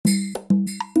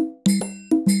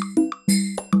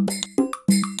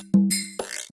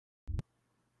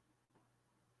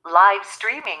Live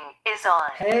streaming is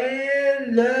on.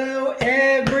 Hello,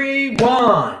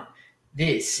 everyone.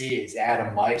 This is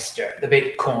Adam Meister, the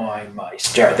Bitcoin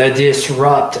Meister, the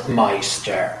Disrupt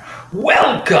Meister.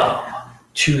 Welcome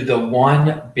to the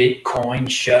One Bitcoin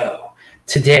Show.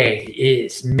 Today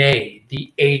is May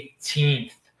the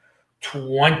 18th,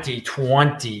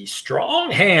 2020.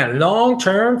 Strong hand,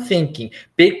 long-term thinking.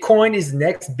 Bitcoin is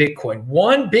next Bitcoin.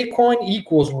 One Bitcoin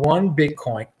equals one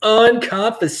Bitcoin.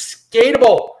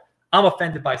 Unconfiscatable. I'm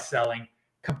offended by selling.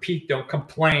 Compete, don't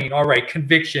complain. All right,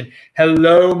 conviction.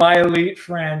 Hello, my elite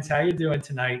friends. How you doing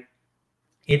tonight?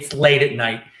 It's late at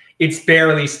night. It's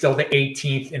barely still the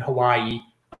 18th in Hawaii.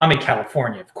 I'm in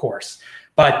California, of course.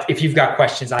 But if you've got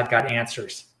questions, I've got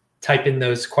answers. Type in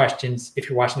those questions if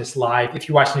you're watching this live. If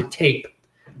you're watching the tape,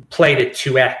 play it at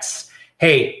 2x.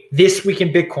 Hey, This Week in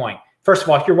Bitcoin. First of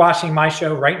all, if you're watching my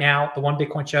show right now, the One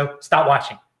Bitcoin Show, stop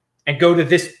watching and go to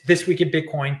This Week in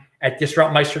Bitcoin at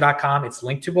disruptmeister.com. It's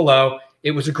linked to below. It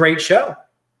was a great show.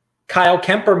 Kyle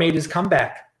Kemper made his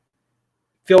comeback.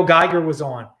 Phil Geiger was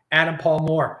on. Adam Paul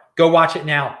Moore. Go watch it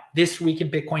now. This Week in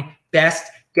Bitcoin.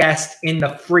 Best guest in the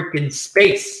freaking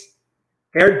space.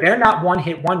 They're not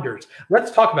one-hit wonders. Let's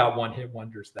talk about one-hit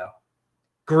wonders, though.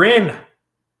 Grin.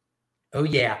 Oh,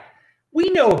 yeah.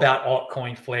 We know about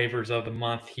altcoin flavors of the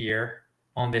month here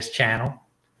on this channel.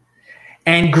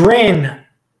 And Grin,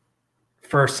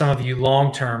 for some of you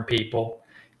long-term people,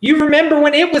 you remember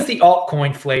when it was the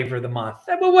altcoin flavor of the month.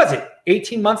 What was it?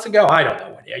 18 months ago? I don't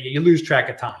know. You lose track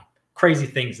of time. Crazy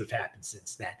things have happened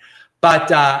since then. But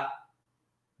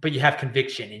you have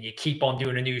conviction and you keep on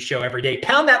doing a new show every day.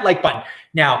 Pound that like button.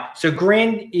 Now, so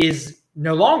Grin is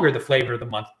no longer the flavor of the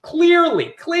month.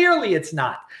 Clearly it's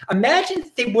not. Imagine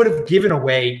if they would have given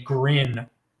away Grin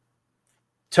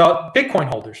to Bitcoin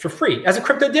holders for free as a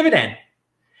crypto dividend.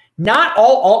 Not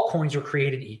all altcoins are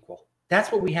created equal. That's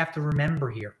what we have to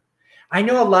remember here. I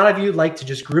know a lot of you like to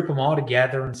just group them all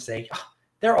together and say, oh,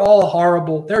 they're all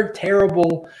horrible. They're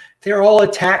terrible. They're all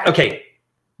attacked. Okay.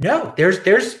 No, they're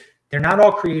not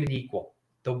all created equal.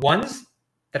 The ones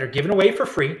that are given away for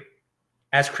free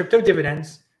as crypto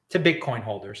dividends to Bitcoin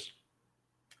holders,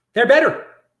 they're better.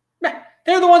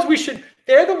 They're the ones we should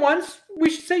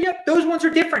say, yeah, those ones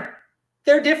are different.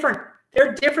 They're different.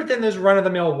 They're different than those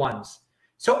run-of-the-mill ones.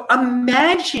 So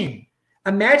imagine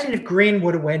if Grin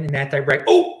would have went in that direction.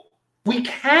 Oh, we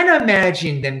can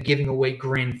imagine them giving away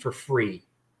Grin for free.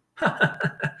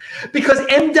 Because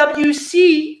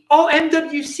MWC, all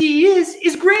MWC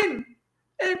is Grin.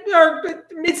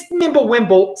 It's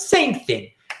Mimblewimble, same thing.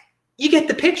 You get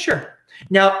the picture.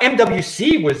 Now,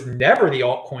 MWC was never the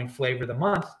altcoin flavor of the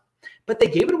month, but they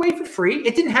gave it away for free.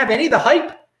 It didn't have any of the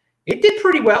hype. It did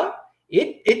pretty well.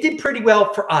 It did pretty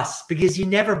well for us because you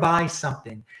never buy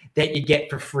something that you get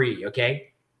for free,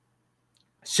 okay?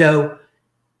 So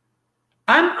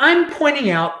I'm pointing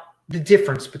out the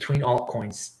difference between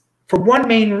altcoins for one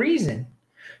main reason,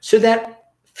 so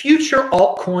that future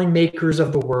altcoin makers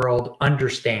of the world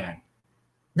understand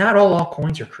not all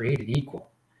altcoins are created equal.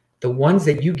 The ones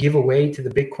that you give away to the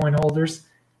Bitcoin holders,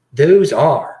 those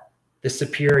are the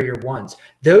superior ones.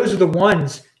 Those are the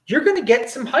ones you're going to get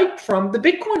some hype from the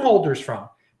Bitcoin holders from,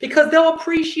 because they'll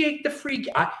appreciate the free.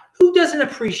 Who doesn't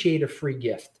appreciate a free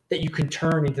gift that you can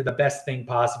turn into the best thing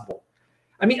possible?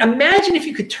 I mean, imagine if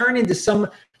you could turn into some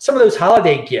of those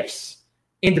holiday gifts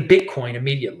into Bitcoin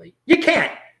immediately. You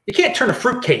can't. You can't turn a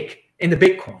fruitcake into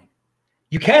Bitcoin.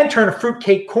 You can turn a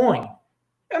fruitcake coin.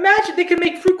 Imagine they could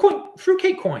make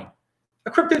fruitcake coin,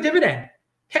 a crypto dividend.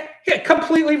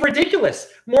 Completely ridiculous.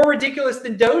 More ridiculous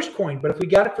than Dogecoin. But if we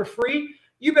got it for free,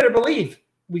 you better believe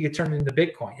we could turn it into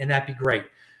Bitcoin, and that'd be great.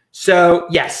 So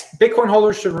yes, Bitcoin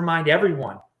holders should remind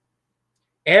everyone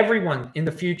in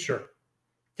the future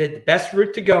that the best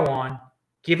route to go on,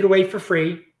 give it away for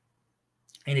free.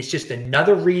 And it's just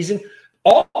another reason.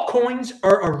 Altcoins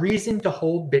are a reason to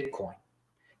hold Bitcoin.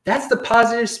 That's the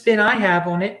positive spin I have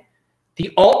on it. The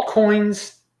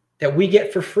altcoins that we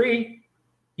get for free,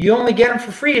 you only get them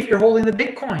for free if you're holding the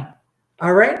Bitcoin.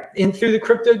 All right? And through the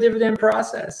crypto dividend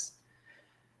process.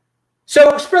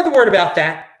 So spread the word about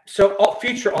that so all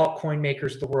future altcoin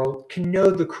makers of the world can know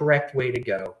the correct way to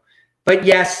go. But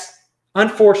yes,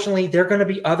 unfortunately, there are going to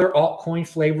be other altcoin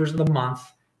flavors of the month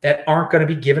that aren't going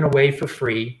to be given away for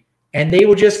free, and they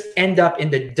will just end up in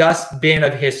the dustbin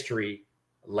of history,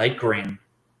 like Grin,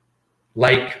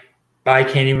 like I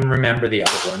can't even remember the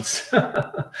other ones.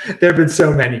 There have been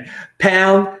so many.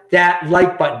 Pound that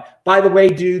like button. By the way,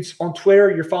 dudes, on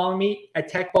Twitter, you're following me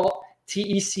at TechBalt,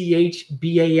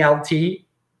 TechBalt.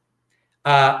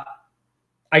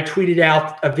 I tweeted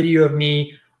out a video of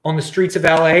me on the streets of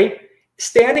LA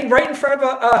standing right in front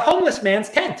of a homeless man's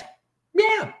tent.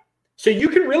 Yeah. So you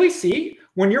can really see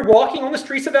when you're walking on the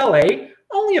streets of LA,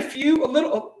 only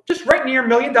just right near $1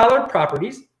 million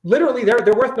properties. Literally,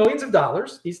 they're worth millions of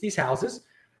dollars, these houses.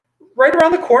 Right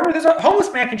around the corner, there's a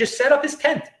homeless man can just set up his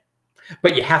tent.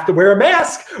 But you have to wear a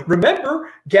mask. Remember,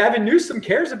 Gavin Newsom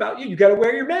cares about you. You got to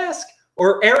wear your mask.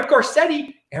 Or Eric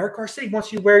Garcetti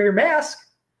wants you to wear your mask.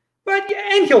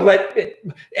 And he'll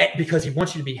because he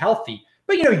wants you to be healthy.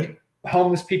 But,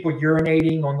 homeless people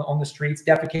urinating on the streets,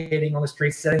 defecating on the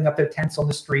streets, setting up their tents on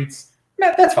the streets.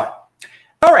 That's fine.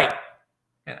 All right.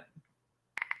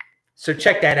 So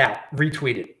check that out.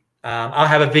 Retweet it. I'll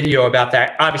have a video about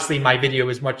that. Obviously, my video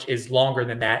is longer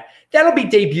than that. That'll be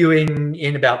debuting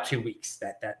in about 2 weeks,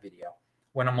 that video,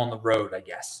 when I'm on the road, I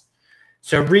guess.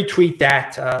 So retweet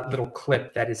that little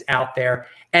clip that is out there.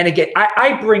 And again,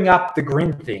 I bring up the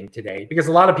grin thing today because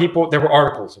a lot of people, there were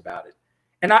articles about it.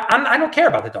 And I don't care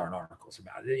about the darn articles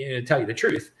about it, to tell you the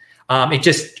truth.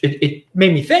 It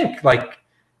made me think, like,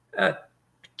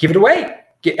 give it away.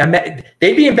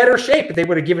 They'd be in better shape if they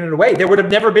would have given it away. There would have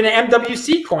never been an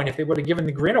MWC coin if they would have given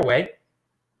the grin away. It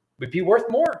would be worth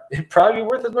more. It'd probably be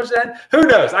worth as much as that. Who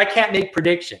knows? I can't make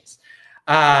predictions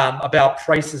about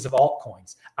prices of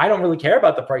altcoins. I don't really care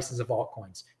about the prices of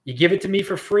altcoins. You give it to me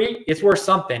for free, it's worth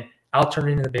something. I'll turn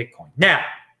it into Bitcoin. Now,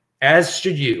 as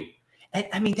should you. And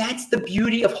I mean, that's the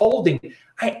beauty of holding.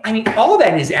 I mean, all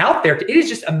that is out there. It is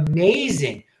just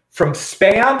amazing, from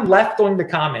spam left on the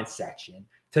comments section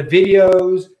to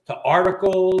videos, to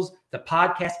articles, to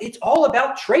podcasts. It's all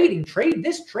about trading. Trade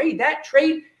this, trade that,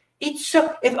 trade. It's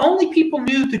so, if only people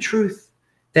knew the truth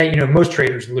that, most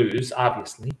traders lose,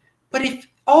 obviously. But if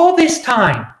all this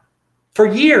time, for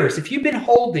years, if you've been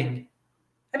holding,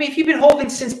 if you've been holding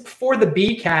since before the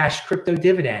Bcash crypto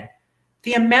dividend,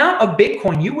 the amount of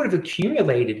Bitcoin you would have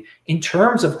accumulated in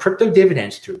terms of crypto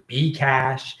dividends through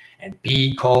Bcash and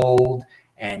Bcold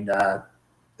and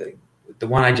the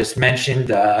one I just mentioned,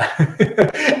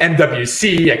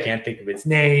 MWC, I can't think of its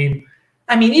name.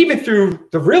 I mean, even through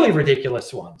the really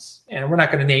ridiculous ones, and we're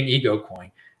not going to name Ego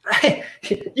Coin.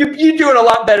 You're doing a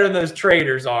lot better than those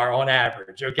traders are on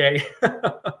average, okay?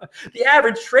 The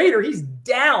average trader, he's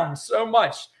down so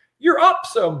much. You're up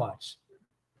so much.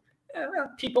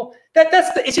 People,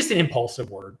 it's just an impulsive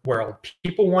world.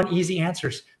 People want easy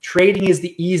answers. Trading is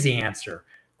the easy answer.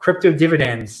 Crypto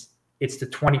dividends, it's the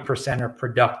 20%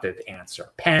 productive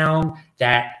answer. Pound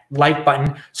that like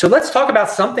button. So let's talk about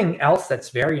something else that's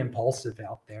very impulsive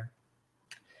out there.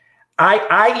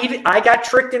 I got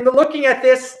tricked into looking at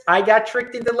this. I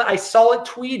saw it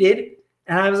tweeted,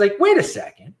 and I was like, wait a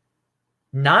second.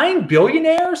 9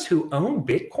 billionaires who own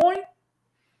Bitcoin?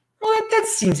 Well, that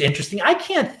seems interesting. I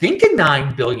can't think of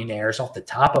 9 billionaires off the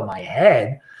top of my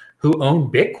head who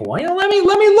own Bitcoin. Let me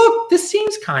look. This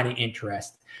seems kind of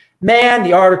interesting. Man,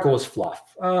 the article is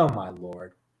fluff. Oh, my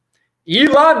Lord.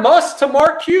 Elon Musk to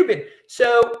Mark Cuban.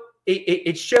 So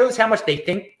it shows how much they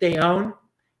think they own.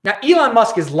 Now, Elon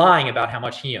Musk is lying about how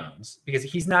much he owns because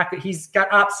he's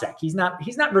got OPSEC. He's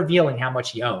not revealing how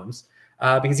much he owns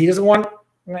because he doesn't want,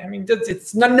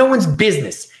 it's no one's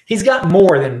business. He's got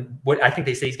more than what I think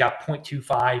they say he's got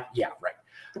 0.25. Yeah, right.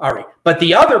 All right. But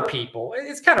the other people,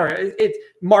 it's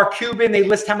Mark Cuban. They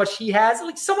list how much he has.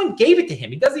 Like someone gave it to him.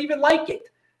 He doesn't even like it.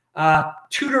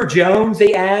 Tudor Jones,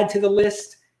 they add to the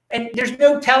list. And there's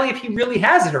no telling if he really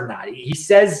has it or not. He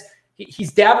says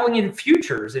he's dabbling in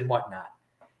futures and whatnot.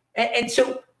 And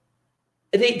so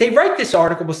they write this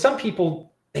article, but some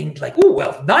people think like, oh,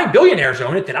 well, if 9 billionaires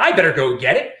own it, then I better go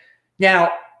get it.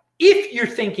 Now, if you're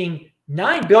thinking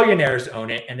 9 billionaires own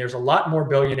it and there's a lot more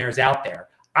billionaires out there,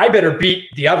 I better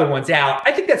beat the other ones out.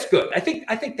 I think that's good. I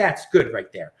think that's good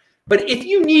right there. But if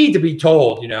you need to be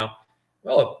told,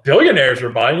 well, if billionaires are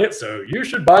buying it, so you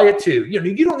should buy it too.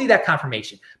 You don't need that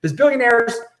confirmation because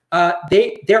billionaires,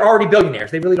 they're already billionaires.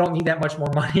 They really don't need that much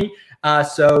more money.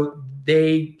 So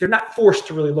they're not forced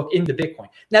to really look into Bitcoin.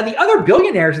 Now, the other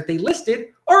billionaires that they listed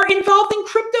are involved in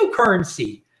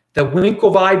cryptocurrency. The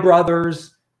Winklevi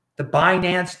brothers, the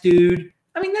Binance dude.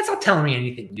 That's not telling me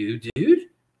anything new, dude.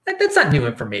 That's not new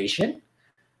information.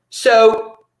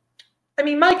 So,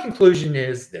 my conclusion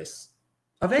is this.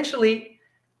 Eventually,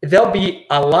 there'll be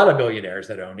a lot of billionaires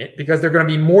that own it because there are going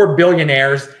to be more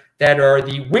billionaires that are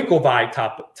the Winklevi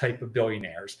type of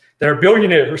billionaires that are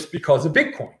billionaires because of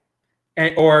Bitcoin.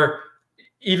 Or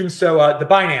even so, the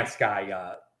Binance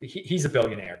guy, he's a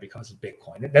billionaire because of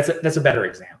Bitcoin. That's a better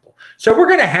example. So we're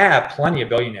going to have plenty of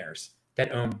billionaires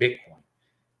that own Bitcoin.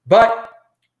 But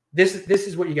this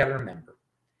is what you got to remember.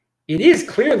 It is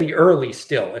clearly early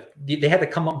still. If they had to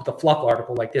come up with a fluff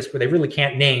article like this where they really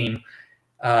can't name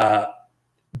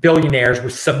billionaires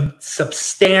with some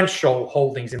substantial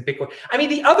holdings in Bitcoin. I mean,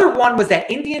 the other one was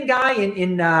that Indian guy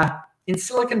in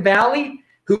Silicon Valley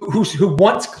who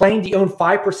once claimed he owned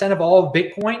 5% of all of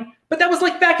Bitcoin, but that was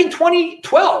like back in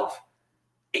 2012.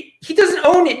 He doesn't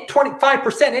own it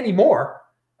 25% anymore.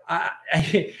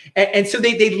 And so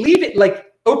they leave it like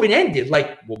open-ended,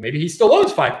 like, well, maybe he still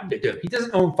owns 5%. He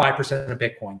doesn't own 5% of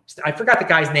Bitcoin. I forgot the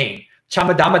guy's name.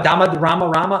 Chamadama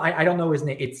Rama. I don't know his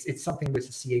name. It's something with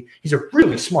the CA. He's a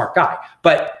really smart guy.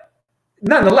 But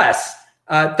nonetheless,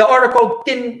 the article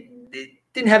didn't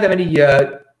have that many,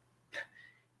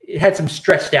 it had some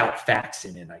stretched out facts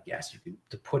in it, I guess,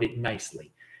 to put it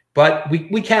nicely. But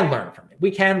we can learn from it.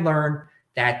 We can learn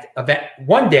that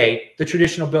one day the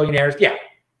traditional billionaires, yeah,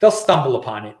 they'll stumble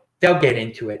upon it. They'll get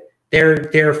into it.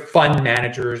 Their fund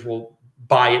managers will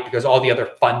buy it because all the other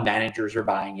fund managers are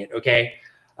buying it. Okay.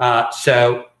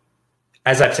 So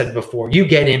as I've said before, you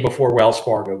get in before Wells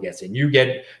Fargo gets in. You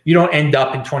don't end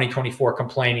up in 2024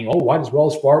 complaining, oh, why has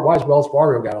Wells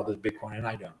Fargo got all this Bitcoin and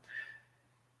I don't?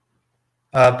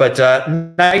 But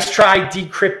nice try,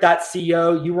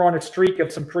 Decrypt.co. You were on a streak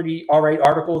of some pretty all right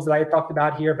articles that I had talked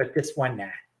about here, but this one, nah,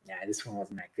 this one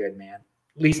wasn't that good, man.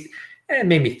 At least it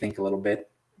made me think a little bit.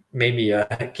 Maybe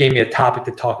gave me a topic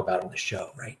to talk about on the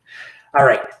show, right? All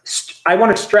right. I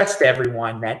want to stress to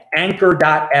everyone that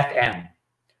Anchor.fm,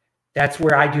 that's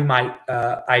where I do my,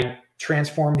 I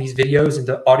transform these videos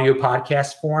into audio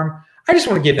podcast form. I just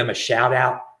want to give them a shout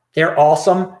out. They're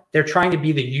awesome. They're trying to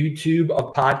be the YouTube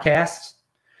of podcasts.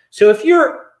 So if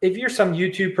you're some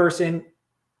YouTube person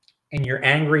and you're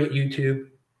angry at YouTube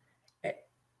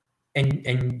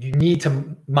and you need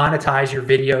to monetize your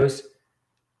videos,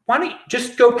 why don't you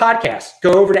just go podcast?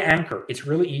 Go over to Anchor. It's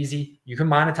really easy. You can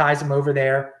monetize them over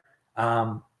there.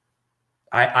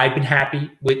 I've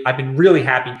been really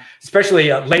happy,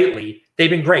 especially lately. They've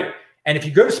been great. And if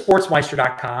you go to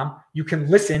sportsmeister.com, you can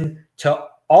listen to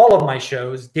all of my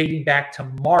shows dating back to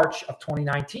March of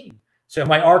 2019. So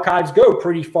my archives go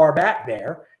pretty far back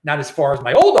there. Not as far as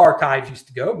my old archives used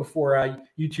to go before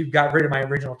YouTube got rid of my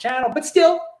original channel, but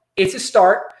still, it's a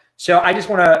start. So I just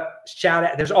want to shout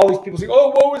out. There's all these people saying,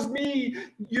 oh, woe is me.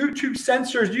 YouTube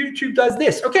censors. YouTube does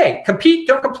this. Okay, compete,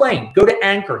 don't complain. Go to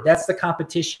Anchor. That's the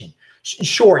competition.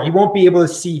 Sure, you won't be able to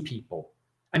see people.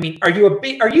 I mean, are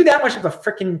you that much of a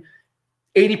freaking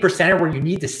 80%er where you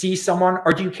need to see someone,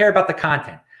 or do you care about the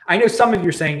content? I know some of you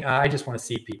are saying, I just want to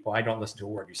see people. I don't listen to a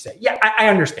word you say. Yeah, I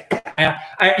understand.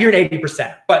 You're an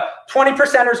 80%. But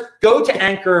 20%ers, go to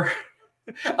Anchor.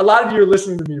 A lot of you are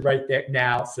listening to me right there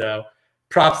now, so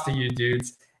props to you,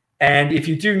 dudes. And if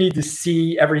you do need to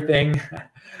see everything,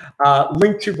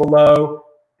 link to below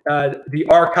the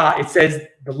archive. It says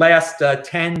the last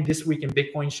 10 This Week in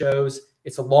Bitcoin shows.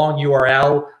 It's a long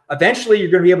URL. Eventually,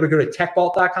 you're going to be able to go to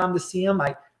techvault.com to see them.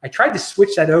 I tried to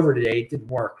switch that over today. It didn't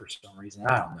work for some reason.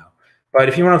 I don't know. But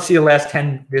if you want to see the last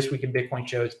 10 This Week in Bitcoin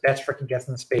shows, Best Freaking Guess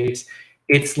in the Space,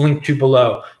 it's linked to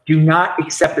below. Do not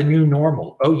accept the new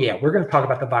normal. Oh, yeah. We're going to talk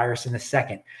about the virus in a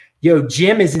second. Yo,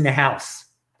 Jim is in the house.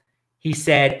 He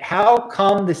said, how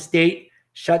come the state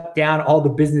shut down all the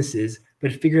businesses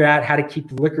but figure out how to keep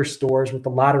the liquor stores with the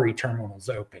lottery terminals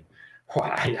open?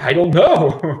 Well, I don't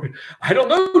know. I don't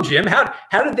know, Jim.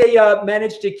 How did they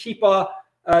manage to keep on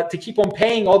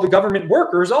paying all the government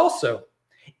workers also?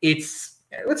 It's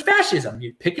fascism.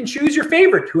 You pick and choose your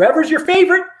favorite. Whoever's your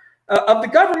favorite of the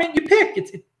government, you pick.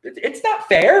 It's not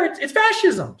fair. It's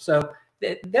fascism. So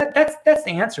that's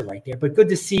the answer right there. But good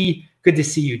to see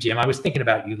you, Jim. I was thinking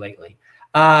about you lately.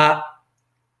 Oh,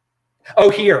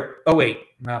 wait.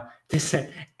 No, this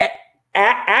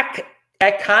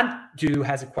Akandu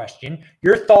has a question.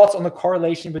 Your thoughts on the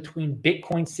correlation between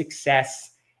Bitcoin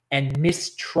success and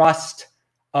mistrust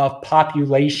of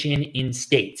population in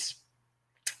states?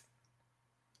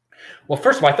 Well,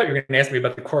 first of all, I thought you were going to ask me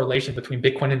about the correlation between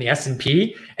Bitcoin and the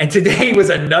S&P. And today was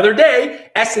another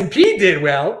day. S&P did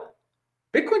well.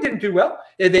 Bitcoin didn't do well.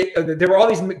 There were all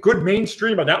these good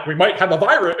mainstream. Now we might have a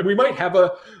virus and we might have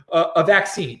a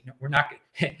vaccine. No, we're not.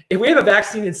 If we have a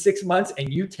vaccine in 6 months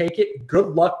and you take it, good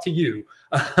luck to you.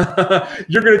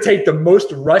 You're going to take the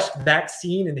most rushed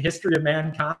vaccine in the history of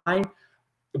mankind.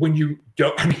 When you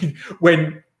don't,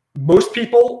 when most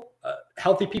people,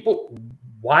 healthy people,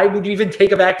 why would you even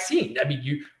take a vaccine? I mean,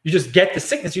 you just get the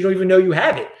sickness. You don't even know you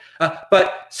have it.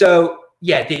 But so,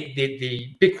 yeah,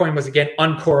 the Bitcoin was, again,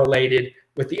 uncorrelated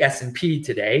with the S&P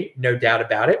today, no doubt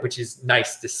about it, which is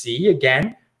nice to see,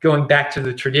 again, going back to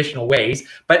the traditional ways.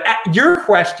 But your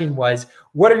question was,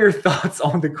 what are your thoughts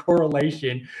on the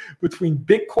correlation between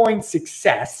Bitcoin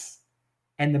success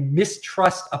and the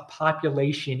mistrust of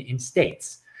population in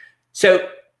states? So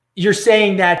you're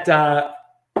saying that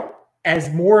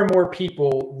as more and more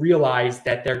people realize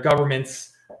that their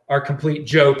governments are complete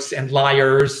jokes and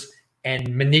liars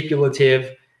and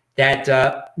manipulative,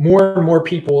 that more and more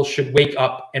people should wake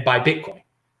up and buy Bitcoin.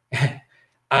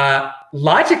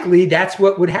 Logically, that's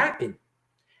what would happen.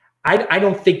 I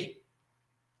don't think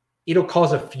it'll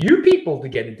cause a few people to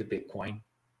get into Bitcoin.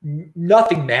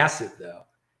 Nothing massive, though.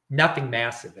 Nothing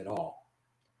massive at all.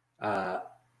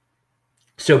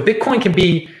 So Bitcoin can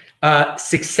be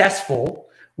successful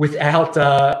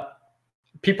without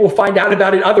people find out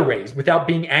about it other ways, without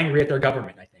being angry at their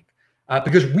government, I think.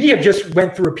 Because we have just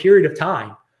went through a period of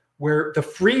time where the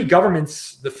free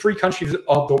governments, the free countries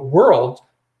of the world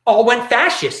all went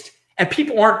fascist, and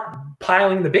people aren't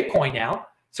piling the Bitcoin now.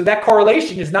 So that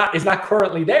correlation is not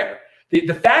currently there.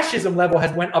 The fascism level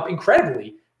has went up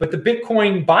incredibly, but the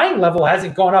Bitcoin buying level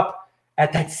hasn't gone up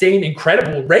at that same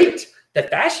incredible rate that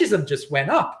fascism just went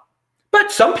up.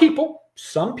 But some people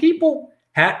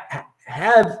have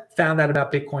found out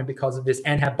about Bitcoin because of this,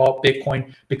 and have bought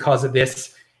Bitcoin because of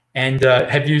this, and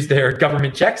have used their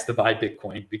government checks to buy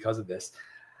Bitcoin because of this.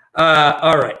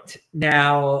 All right.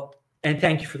 Now, and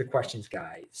thank you for the questions,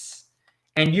 guys.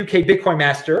 And UK Bitcoin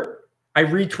Master, I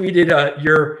retweeted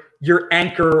your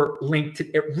anchor link to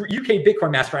UK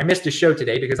Bitcoin Master. I missed a show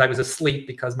today because I was asleep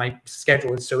because my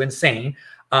schedule is so insane.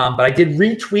 But I did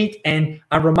retweet, and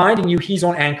I'm reminding you he's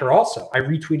on Anchor also. I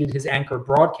retweeted his Anchor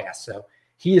broadcast. So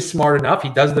he is smart enough. He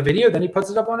does the video, then he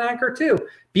puts it up on Anchor too.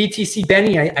 BTC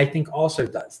Benny, I think, also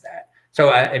does that.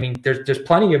 So, I mean, there's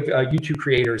plenty of YouTube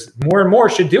creators. More and more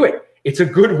should do it. It's a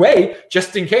good way,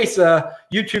 just in case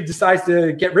YouTube decides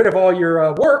to get rid of all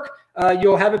your work,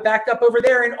 you'll have it backed up over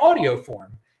there in audio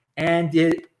form. And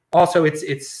it also,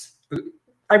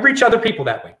 I reach other people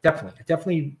that way.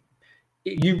 Definitely.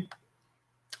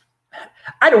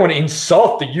 I don't want to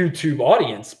insult the YouTube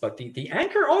audience, but the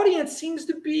Anchor audience seems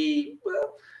to be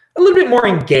a little bit more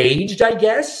engaged, I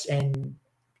guess. And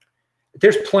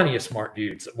there's plenty of smart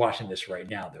dudes watching this right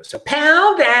now, though. So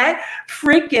pound that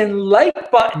freaking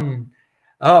like button.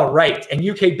 All right. And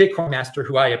UK Bitcoin Master,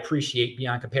 who I appreciate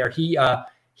beyond compare, he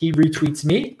retweets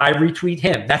me, I retweet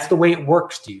him. That's the way it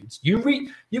works, dudes. You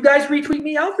guys retweet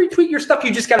me, I'll retweet your stuff.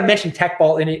 You just got to mention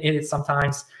TechBalt in it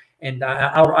sometimes. And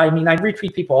I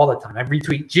retweet people all the time. I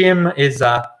retweet Jim is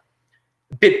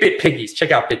Bit Piggies.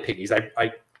 Check out Bit Piggies.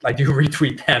 I do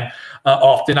retweet them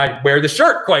often. I wear the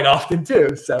shirt quite often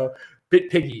too. So Bit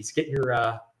Piggies, get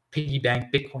your piggy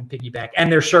bank, Bitcoin piggy bank,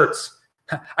 and their shirts.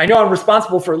 I know I'm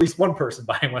responsible for at least one person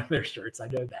buying one of their shirts. I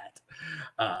know that.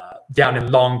 Down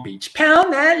in Long Beach.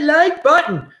 Pound that like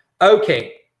button.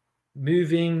 Okay,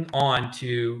 moving on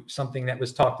to something that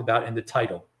was talked about in the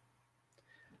title.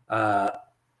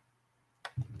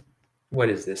 What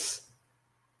is this?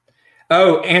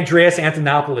 Oh, Andreas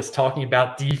Antonopoulos talking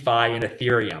about DeFi and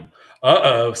Ethereum.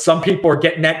 Some people are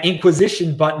getting that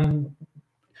Inquisition button.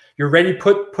 You're ready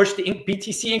to push the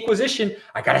BTC Inquisition.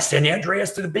 I got to send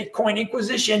Andreas to the Bitcoin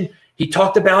Inquisition. He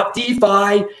talked about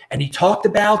DeFi and he talked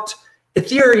about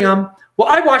Ethereum. Well,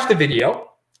 I watched the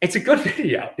video. It's a good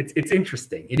video. It's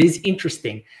interesting. It is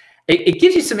interesting. It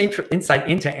gives you some insight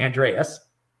into Andreas.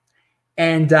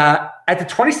 And at the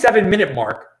 27-minute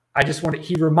mark,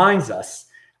 he reminds us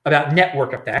about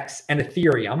network effects and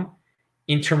Ethereum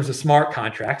in terms of smart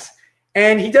contracts.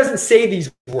 And he doesn't say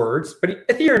these words, but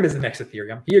Ethereum is the next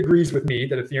Ethereum. He agrees with me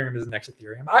that Ethereum is the next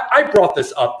Ethereum. I brought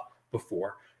this up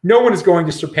before. No one is going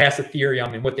to surpass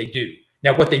Ethereum in what they do.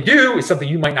 Now, what they do is something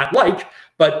you might not like,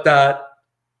 but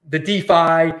the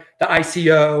DeFi, the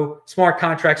ICO, smart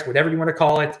contracts, whatever you want to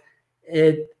call it,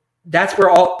 that's where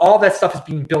all that stuff is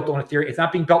being built on Ethereum. It's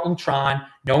not being built on Tron.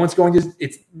 No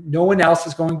one else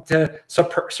is going to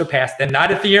surpass them.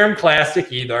 Not Ethereum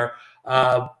Classic either.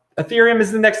 Ethereum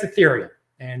is the next Ethereum,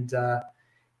 and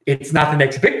it's not the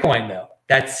next Bitcoin though.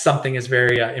 That's something that's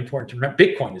very important to remember.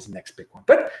 Bitcoin is the next Bitcoin,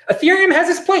 but Ethereum has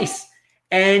its place.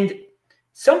 And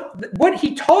what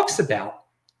he talks about,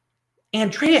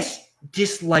 Andreas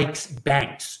dislikes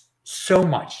banks so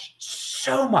much.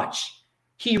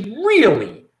 He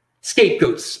really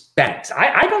scapegoats banks.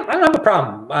 I don't have a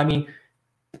problem. I mean,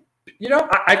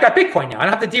 I've got Bitcoin now. I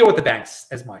don't have to deal with the banks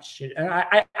as much. And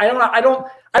I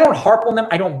don't harp on them.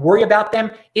 I don't worry about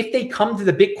them. If they come to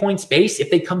the Bitcoin space,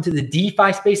 if they come to the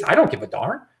DeFi space, I don't give a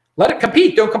darn. Let it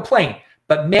compete. Don't complain.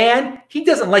 But man, he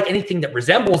doesn't like anything that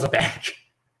resembles a bank.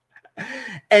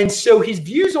 And so his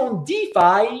views on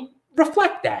DeFi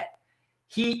reflect that.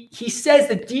 He says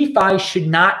that DeFi should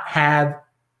not have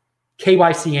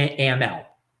KYC and AML.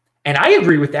 And I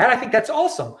agree with that. I think that's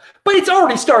awesome. But it's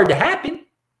already started to happen.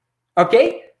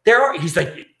 Okay? He's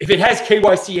like, if it has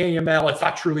KYC AML, it's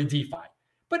not truly DeFi.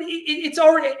 But it's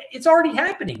already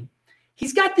happening.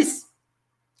 He's got this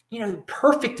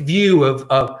perfect view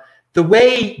of the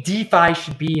way DeFi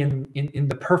should be in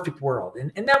the perfect world.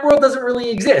 And that world doesn't really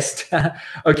exist.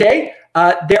 Okay.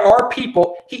 There are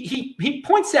people, he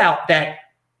points out that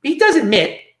he does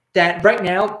admit that right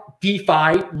now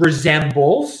DeFi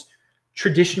resembles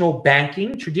traditional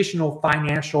banking, traditional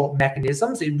financial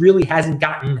mechanisms. It really hasn't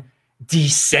gotten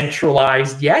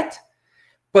decentralized yet.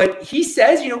 But he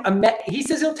says, he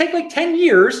says it'll take like 10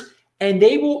 years and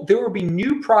there will be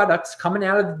new products coming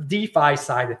out of the DeFi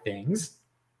side of things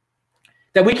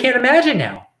that we can't imagine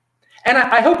now. And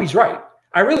I hope he's right.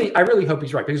 I really hope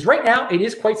he's right, because right now it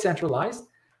is quite centralized.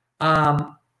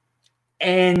 And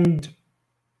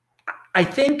I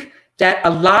think that a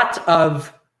lot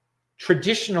of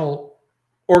traditional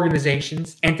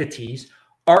organizations, entities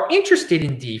are interested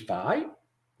in DeFi.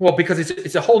 Well, because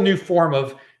it's a whole new form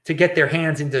to get their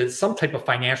hands into some type of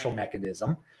financial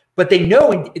mechanism. But they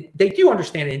know, and they do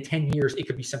understand that in 10 years, it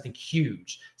could be something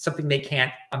huge, something they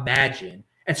can't imagine.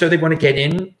 And so they want to get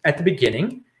in at the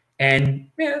beginning. And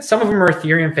some of them are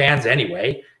Ethereum fans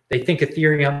anyway. They think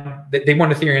Ethereum, they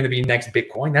want Ethereum to be next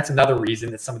Bitcoin. That's another reason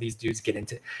that some of these dudes get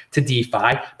into DeFi.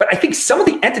 But I think some of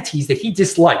the entities that he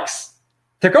dislikes,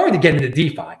 they're going to get into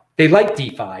DeFi. They like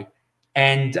DeFi.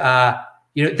 And,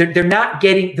 they're not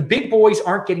getting, the big boys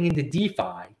aren't getting into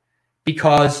DeFi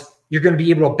because you're going to be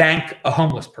able to bank a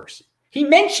homeless person. He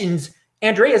mentions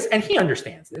Andreas, and he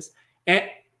understands this. And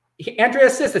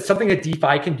Andreas says that something that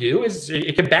DeFi can do is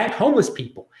it can bank homeless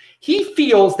people. He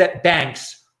feels that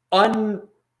banks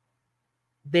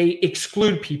they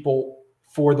exclude people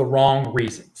for the wrong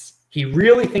reasons. He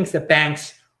really thinks that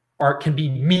banks can be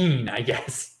mean, I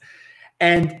guess.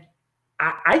 And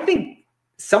I think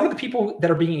some of the people that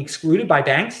are being excluded by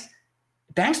banks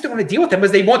don't want to deal with them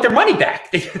because they want their money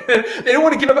back. They don't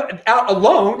want to give out a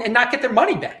loan and not get their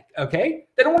money back, okay?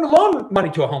 They don't want to loan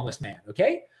money to a homeless man,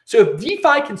 okay? So if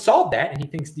DeFi can solve that, and he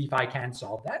thinks DeFi can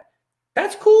solve that,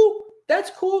 that's cool.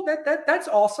 That's cool. That's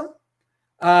awesome.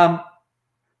 And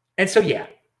so, yeah,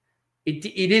 it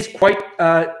is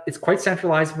it's quite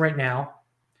centralized right now,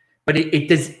 but it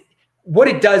does what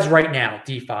it does right now,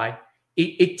 DeFi,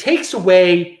 it takes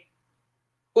away,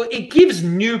 well, it gives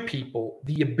new people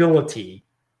the ability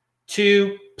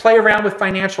to play around with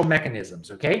financial mechanisms,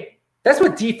 okay? That's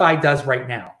what DeFi does right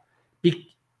now.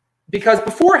 Because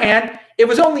beforehand, it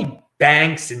was only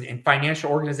banks and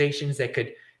financial organizations that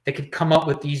could come up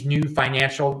with these new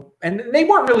financial, and they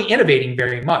weren't really innovating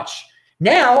very much.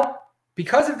 Now,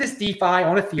 because of this DeFi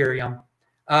on Ethereum,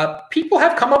 people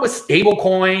have come up with stable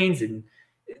coins, and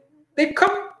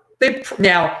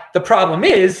now the problem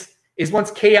is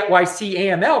once KYC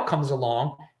AML comes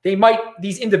along,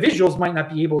 these individuals might not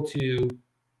be able to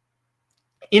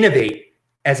innovate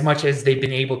as much as they've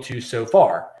been able to so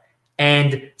far.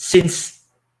 And since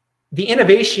the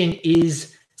innovation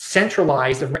is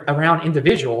centralized around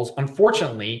individuals,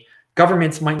 unfortunately,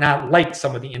 governments might not like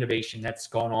some of the innovation that's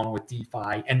gone on with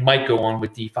DeFi and might go on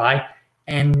with DeFi.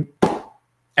 And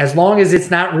as long as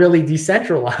it's not really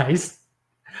decentralized,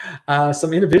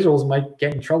 some individuals might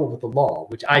get in trouble with the law,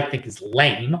 which I think is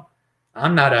lame.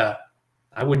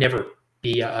 I would never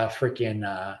be a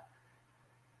freaking,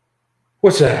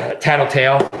 what's a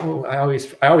tattletale? Oh, I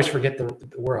always forget the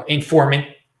word. Informant,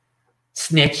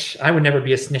 snitch. I would never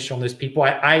be a snitch on those people.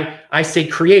 I say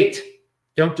create,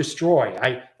 don't destroy.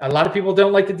 A lot of people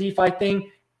don't like the DeFi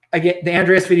thing. Again, the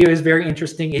Andreas video is very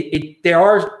interesting. There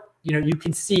are, you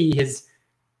can see his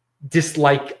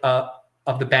dislike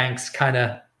of the banks kind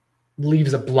of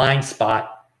leaves a blind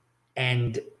spot,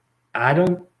 and I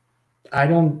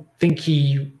don't think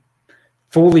he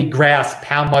fully grasped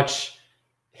how much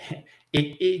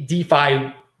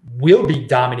DeFi will be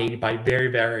dominated by very,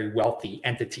 very wealthy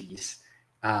entities.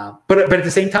 But at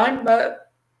the same time,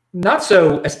 not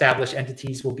so established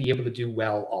entities will be able to do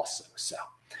well also. So,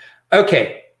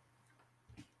 okay.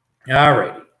 All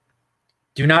right.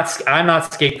 I'm not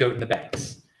scapegoating the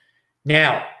banks.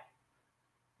 Now,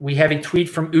 we have a tweet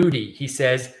from Udi. He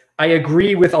says, I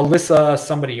agree with Alyssa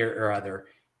somebody or other.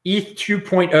 ETH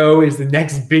 2.0 is the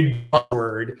next big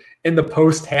buzzword in the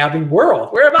post-halving world.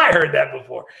 Where have I heard that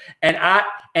before? And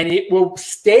it will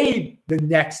stay the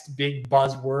next big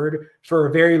buzzword for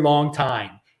a very long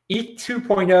time. ETH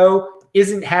 2.0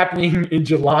 isn't happening in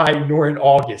July nor in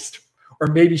August, or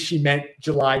maybe she meant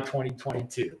July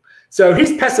 2022. So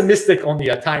he's pessimistic on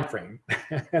the time frame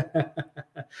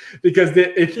because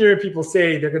the Ethereum people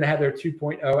say they're going to have their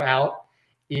 2.0 out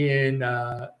in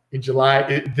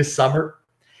July this summer.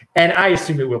 And I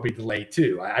assume it will be delayed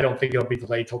too. I don't think it'll be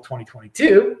delayed till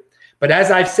 2022. But as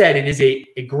I've said, it is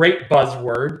a great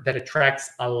buzzword that attracts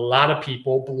a lot of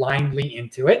people blindly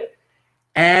into it.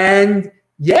 And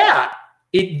yeah,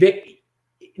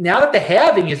 now that the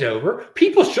halving is over,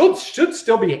 people should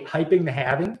still be hyping the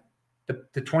halving, the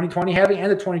 2020 halving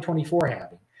and the 2024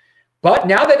 halving. But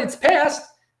now that it's passed,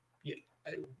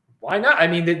 why not? I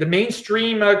mean, the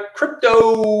mainstream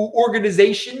crypto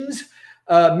organizations,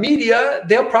 media,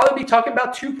 they'll probably be talking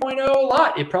about 2.0 a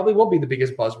lot. It probably will be the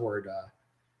biggest buzzword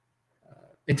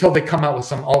until they come out with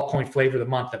some altcoin flavor of the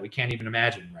month that we can't even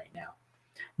imagine right now.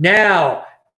 Now,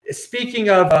 speaking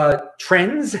of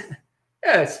trends,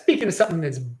 speaking of something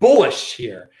that's bullish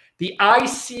here, the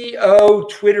ICO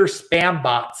Twitter spam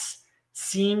bots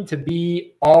seem to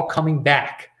be all coming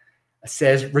back,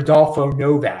 says Rodolfo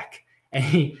Novak. And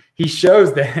he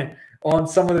shows that on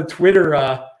some of the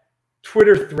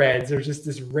Twitter threads, there's just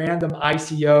this random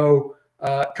ICO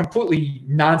completely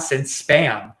nonsense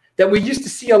spam that we used to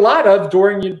see a lot of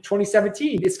during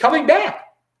 2017. It's coming back.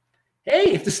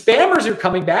 Hey, if the spammers are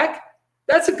coming back,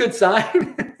 that's a good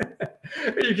sign.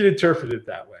 You can interpret it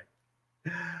that way.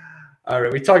 All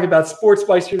right, we talked about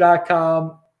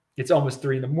sportsmeister.com. It's almost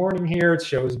 3 a.m. here. Its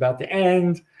show is about to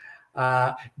end.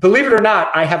 Believe it or not,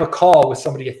 I have a call with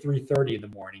somebody at 3:30 in the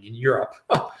morning in Europe.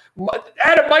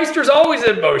 Adam Meister's always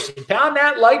in motion. Pound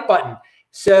that like button.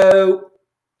 So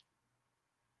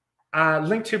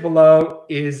link to below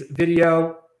is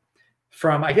video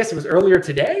from, I guess it was earlier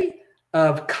today,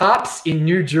 of cops in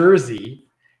New Jersey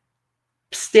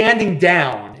standing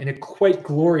down in a quite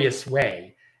glorious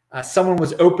way. Someone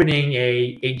was opening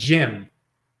a gym,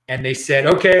 and they said,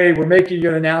 okay, we're making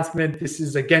an announcement. This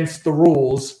is against the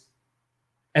rules.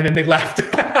 And then they left.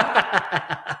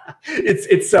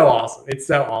 It's so awesome. It's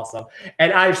so awesome.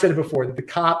 And I've said it before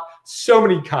that so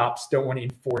many cops don't want to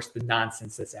enforce the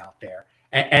nonsense that's out there.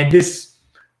 And this,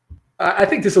 I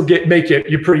think this will make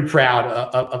you pretty proud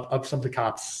of some of the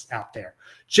cops out there.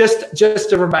 Just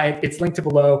to remind, it's linked to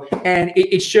below, and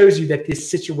it shows you that this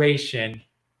situation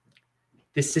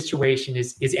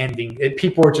is ending.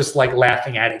 People are just like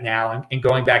laughing at it now and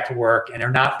going back to work, and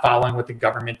they're not following what the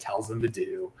government tells them to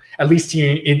do, at least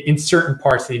here in certain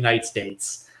parts of the United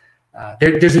States.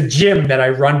 There's a gym that I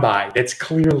run by that's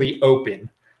clearly open,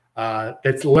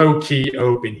 that's low-key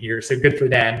open here, so good for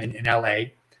them in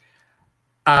LA.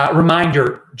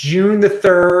 Reminder, June the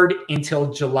 3rd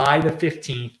until July the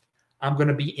 15th, I'm going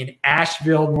to be in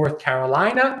Asheville, North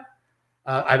Carolina.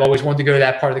 I've always wanted to go to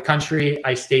that part of the country.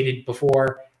 I stated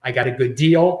before, I got a good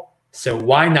deal. So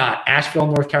why not? Asheville,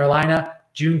 North Carolina,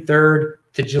 June 3rd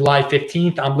to July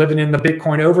 15th. I'm living in the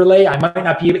Bitcoin overlay. I might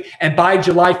not be able, and by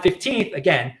July 15th,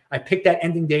 again, I picked that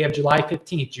ending day of July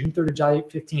 15th, June 3rd to July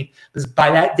 15th, because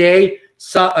by that day,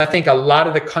 I think a lot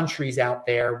of the countries out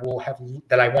there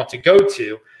that I want to go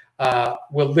to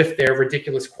will lift their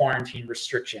ridiculous quarantine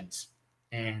restrictions.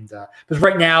 And because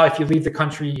right now, if you leave the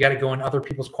country, you got to go in other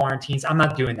people's quarantines. I'm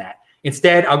not doing that.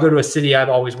 Instead, I'll go to a city I've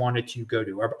always wanted to go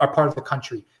to, or a part of the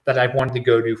country that I've wanted to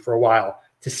go to for a while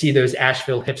to see those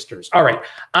Asheville hipsters. All right,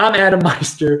 I'm Adam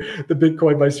Meister, the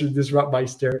Bitcoin Meister, Disrupt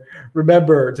Meister.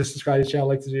 Remember to subscribe to the channel,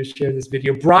 like to do, share this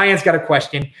video. Brian's got a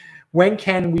question. When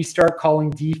can we start calling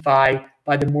DeFi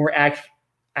by the more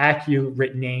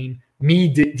accurate name,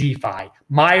 DeFi,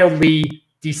 mildly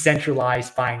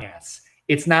decentralized finance?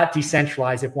 It's not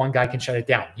decentralized if one guy can shut it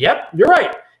down. Yep, you're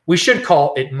right. We should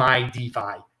call it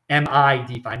MyDeFi,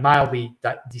 MI-DeFi, mildly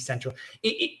decentralized.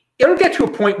 It'll get to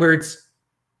a point where it's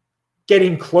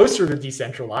getting closer to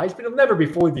decentralized, but it'll never be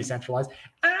fully decentralized.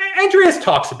 Andreas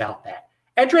talks about that.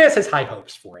 Andreas has high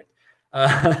hopes for it,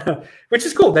 which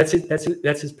is cool. That's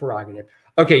his prerogative.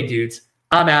 Okay, dudes,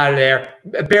 I'm out of there.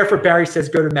 Barefoot Barry says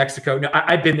go to Mexico. No,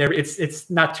 I've been there. It's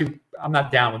not too. I'm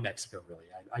not down with Mexico really.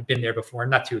 I've been there before.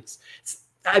 Not too.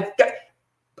 I've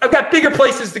got bigger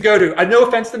places to go to. No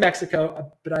offense to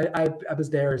Mexico, but I was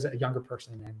there as a younger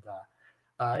person,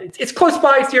 and it's close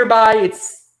by. It's nearby.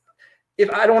 If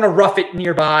I don't want to rough it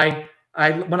nearby,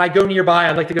 when I go nearby,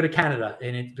 I'd like to go to Canada,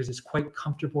 and because it's quite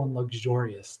comfortable and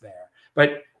luxurious there.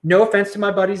 But no offense to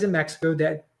my buddies in Mexico.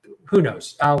 That who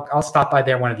knows? I'll stop by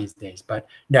there one of these days. But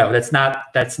no, that's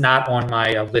not on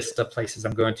my list of places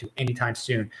I'm going to anytime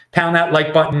soon. Pound that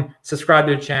like button, subscribe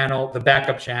to the channel, the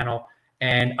backup channel,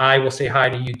 and I will say hi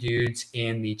to you dudes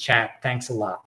in the chat. Thanks a lot.